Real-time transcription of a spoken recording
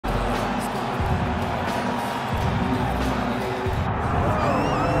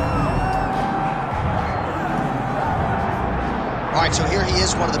right, so here he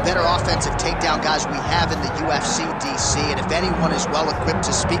is, one of the better offensive takedown guys we have in the UFC, DC, and if anyone is well-equipped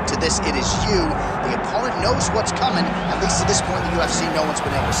to speak to this, it is you. The opponent knows what's coming. At least at this point in the UFC, no one's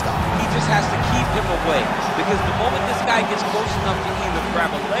been able to stop him. He just has to keep him away, because the moment this guy gets close enough to either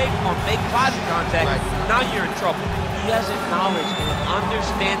grab a leg or make body contact, now you're in trouble. He has a knowledge and an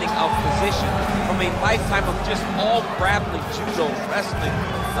understanding of position from a lifetime of just all grappling, judo, wrestling,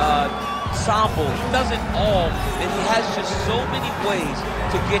 sambo. He does it all, and he has just so many ways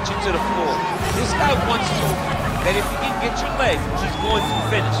to get you to the floor. This guy wants to, that if he can get your leg, he's going to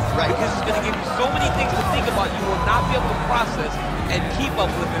finish. Because he's going to give you so many things to think about, you will not be able to process and keep up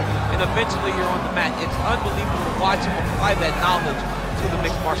with him, and eventually you're on the mat. It's unbelievable to watch him apply that knowledge to the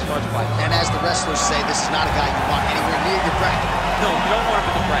mixed martial arts fight. And as the wrestlers say, this is not a guy you want anywhere near your bracket. No, you don't want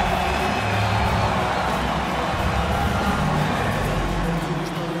him in the bracket.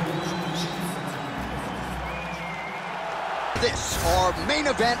 This, our main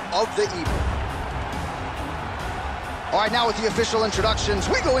event of the evening. All right, now with the official introductions,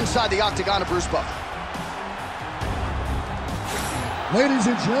 we go inside the octagon of Bruce Buffer. Ladies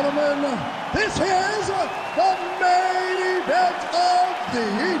and gentlemen, this is the main event of the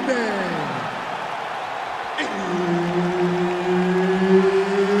evening.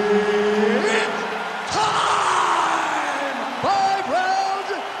 It's time! 5 rounds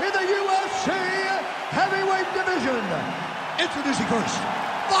in the UFC heavyweight division. Introducing first,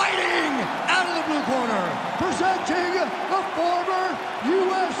 fighting out of the blue corner, presenting the former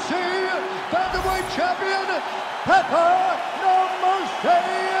UFC featherweight champion,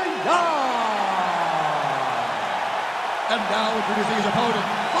 And now introducing his opponent,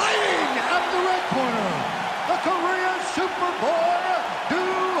 fighting out of the red corner, the Korean Superboy,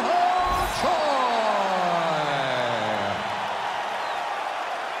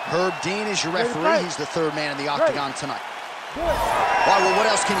 Herb Dean is your referee. He's the third man in the octagon tonight. All right, well, what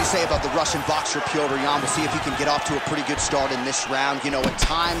else can you say about the Russian boxer Petr Yan? We'll see if he can get off to a pretty good start in this round. You know, at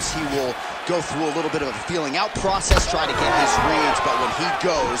times he will go through a little bit of a feeling out process, try to get his reads, but when he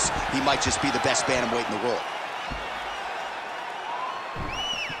goes, he might just be the best bantamweight in the world.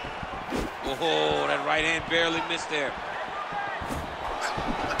 Oh, that right hand barely missed there.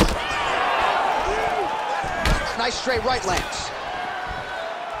 Nice straight right lands.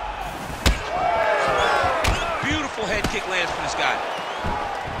 Beautiful head kick lands for this guy.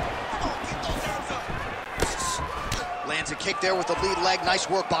 Lands a kick there with the lead leg. Nice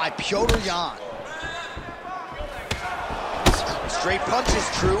work by Petr Yan. Straight punch is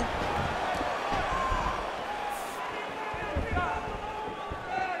true.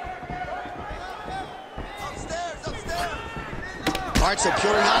 All right, so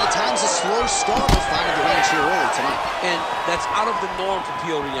Petr Yan at times a slow start, but finding the range here early tonight. And that's out of the norm for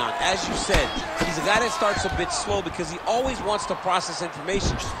Petr Yan. As you said, he's a guy that starts a bit slow because he always wants to process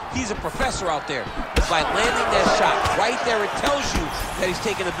information. He's a professor out there. By landing that shot right there, it tells you that he's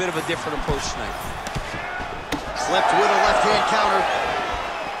taking a bit of a different approach tonight. Flipped with a left-hand counter.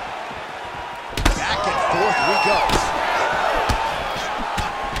 Back and forth we go.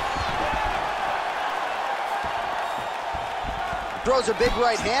 Throws a big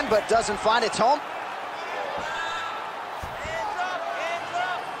right hand, but doesn't find its home.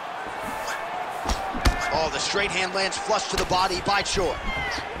 Oh, the straight hand lands flush to the body by Choi.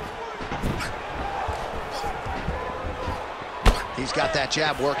 He's got that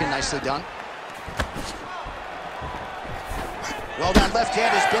jab working, nicely done. Well, that left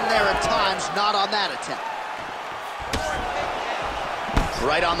hand has been there at times, not on that attempt.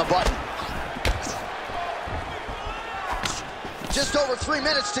 Right on the button. Just over 3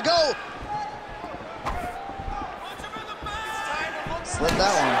 minutes to go. Slid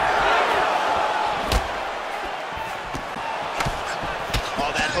that one.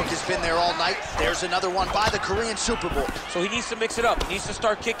 Oh, that hook has been there all night. There's another one by the Korean Superboy. So he needs to mix it up. He needs to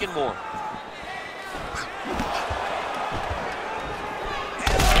start kicking more.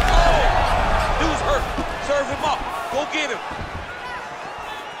 Oh, dude's hurt. Serve him up. Go get him.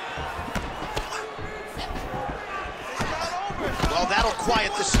 Well, that'll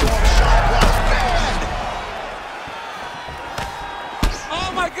quiet the storm. Shot blocked. Bad.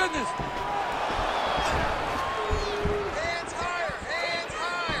 Oh, my goodness. Hands higher, hands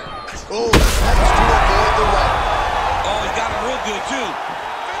higher. Oh, tries to avoid the right. Oh, he got him real good, too.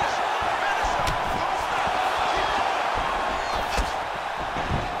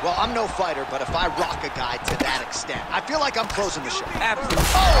 Well, I'm no fighter, but if I rock a guy to that extent, I feel like I'm closing the show. Absolutely.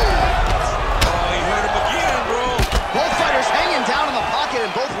 Oh, he hurt him again, bro. Both fighters hanging down in the pocket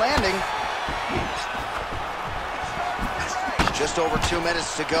and both landing. Just over 2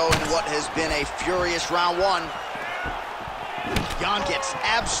 minutes to go in what has been a furious round one. Jan gets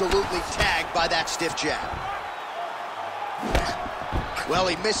absolutely tagged by that stiff jab. Well,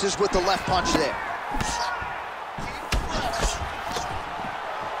 he misses with the left punch there.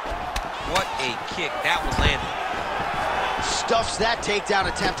 What a kick. That one landed. Stuffs that takedown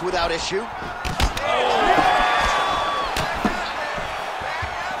attempt without issue.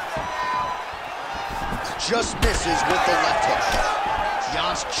 Just misses with the left hook.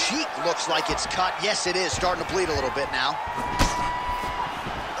 Jan's cheek looks like it's cut. Yes, it is. Starting to bleed a little bit now.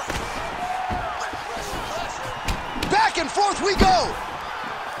 Back and forth we go.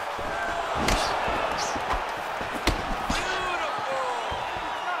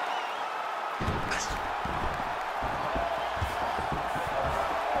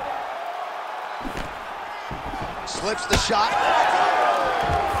 Slips the shot.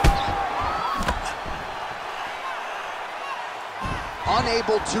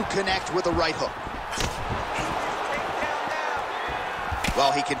 Unable to connect with a right hook.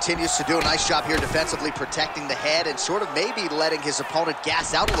 Well, he continues to do a nice job here defensively, protecting the head and sort of maybe letting his opponent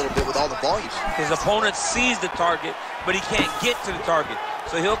gas out a little bit with all the volume. His opponent sees the target, but he can't get to the target.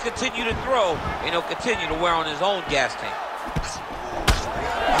 So he'll continue to throw, and he'll continue to wear on his own gas tank.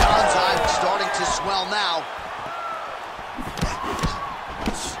 Jan's eye starting to swell now.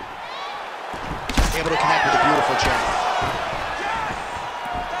 Able to connect with a beautiful jab.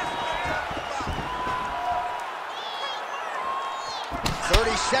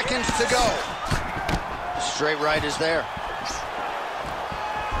 Seconds to go. Straight right is there.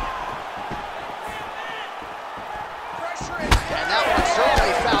 And that one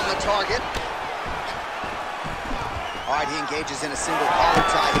certainly found the target. All right, he engages in a single collar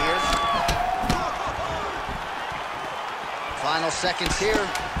tie here. Final seconds here.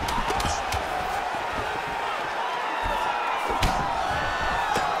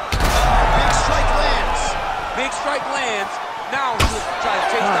 Big strike lands. Big strike lands. Now he's trying to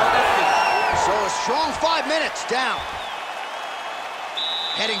chase down that thing. So a strong 5 minutes down.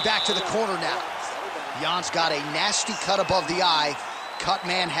 Heading back to the corner now. Jan's got a nasty cut above the eye. Cut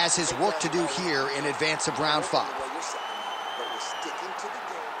man has his work to do here in advance of round 5.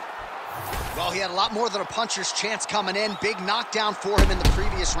 Well, he had a lot more than a puncher's chance coming in. Big knockdown for him in the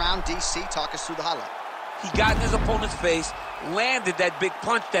previous round. DC, talk us through the highlight. He got in his opponent's face, landed that big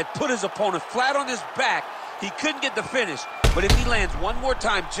punch that put his opponent flat on his back. He couldn't get the finish. But if he lands one more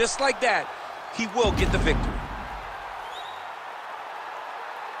time just like that, he will get the victory.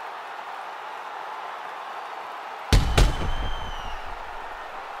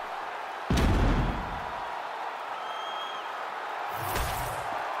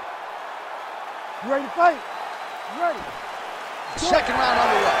 You ready to fight? You ready? Second round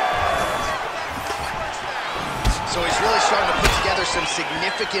underway. So he's really starting to put together some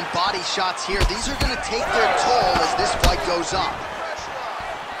significant body shots here. These are going to take their toll as this fight goes on.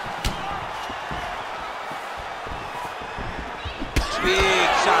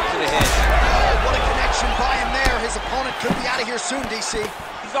 Big shot to the head. Oh, what a connection by him there. His opponent could be out of here soon, DC.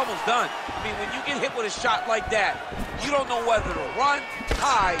 He's almost done. I mean, when you get hit with a shot like that, you don't know whether to run,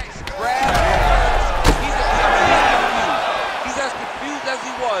 hide, grab. He's as confused as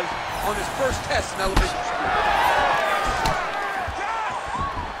he was on his first test in elementary school.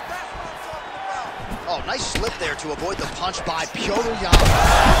 Oh, nice slip there to avoid the punch by Petr Yan.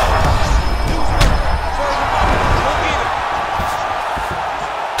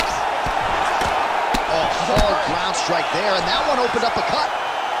 Oh, hard ground strike there, and that one opened up a cut.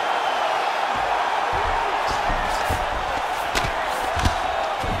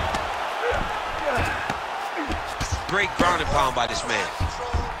 Great ground and pound by this man.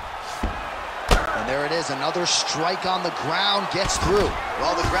 And there it is, another strike on the ground, gets through.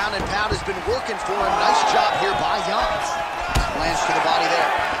 Well, the ground and pound has been working for him. Nice job here by Yan. Lands to the body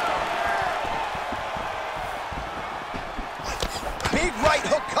there. Big right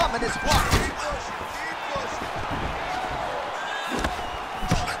hook coming, is blocked.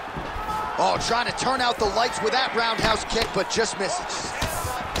 Oh, trying to turn out the lights with that roundhouse kick, but just misses.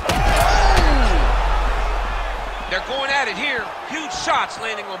 They're going at it here. Huge shots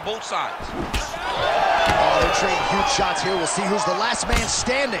landing on both sides. Oh, they're trading huge shots here. We'll see who's the last man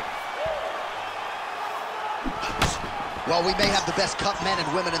standing. Well, we may have the best cut men and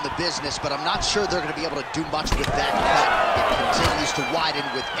women in the business, but I'm not sure they're going to be able to do much with that cut. It continues to widen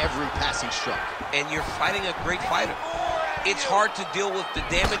with every passing stroke. And you're fighting a great fighter. It's hard to deal with the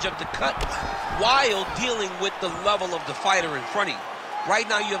damage of the cut while dealing with the level of the fighter in front of you. Right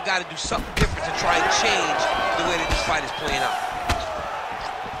now, you have got to do something different to try and change the way that this fight is playing out.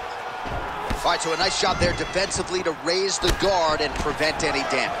 All right, so a nice job there defensively to raise the guard and prevent any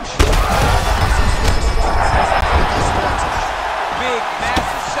damage. big,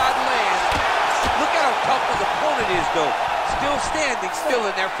 massive shot lands. Look at how tough his opponent is, though. Still standing, still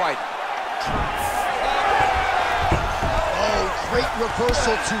in their fight. Oh, great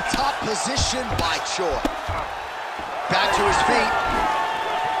reversal to top position by Choi. Back to his feet.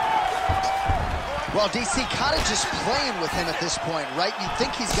 Well, DC kind of just playing with him at this point, right? You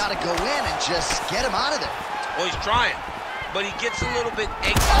think he's got to go in and just get him out of there. Well, he's trying, but he gets a little bit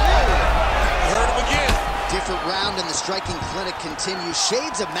anxious. Oh, hurt him again. Different round in the striking clinic continues.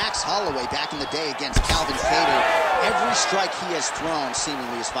 Shades of Max Holloway back in the day against Calvin Kattar. Every strike he has thrown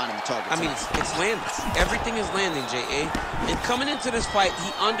seemingly is finding the target. I mean, it's landing. Everything is landing, J.A. And coming into this fight,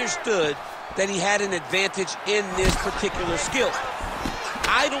 he understood that he had an advantage in this particular skill.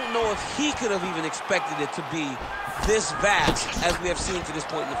 I don't know if he could have even expected it to be this vast as we have seen to this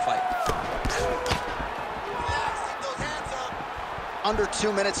point in the fight. Under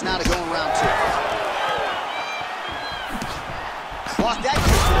 2 minutes now to go in round 2. Block that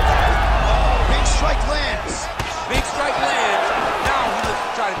kick to the body. Big strike lands. Big strike lands. Now he looks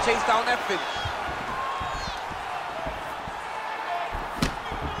to try to chase down that finish.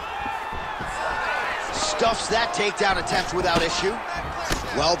 Stuffs that takedown attempt without issue.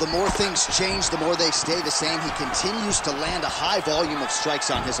 Well, the more things change, the more they stay the same. He continues to land a high volume of strikes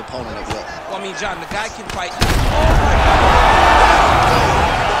on his opponent at will. Well, I mean, John, the guy can fight. Oh, my God.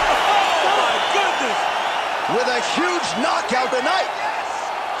 Oh, my goodness. With a huge knockout tonight.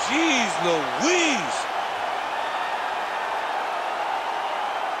 Jeez Louise.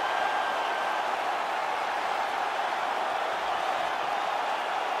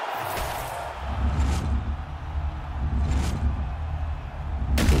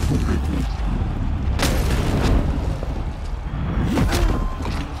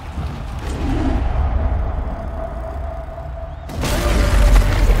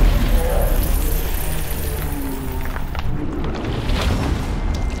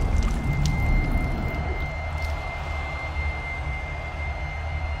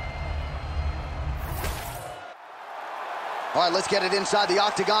 All right, let's get it inside the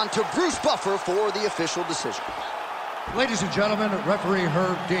octagon to Bruce Buffer for the official decision. Ladies and gentlemen, referee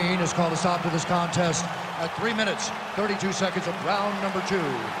Herb Dean has called a stop to this contest at 3 minutes, 32 seconds of round number 2.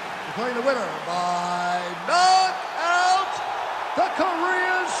 Declaring the winner by knockout, the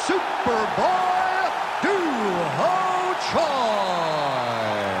Korean Superboy, Doo-Ho Choi.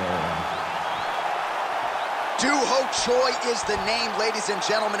 Doo-Ho Choi is the name, ladies and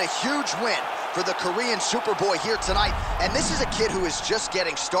gentlemen. A huge win for the Korean Superboy here tonight. And this is a kid who is just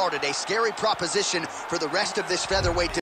getting started. A scary proposition for the rest of this featherweight division.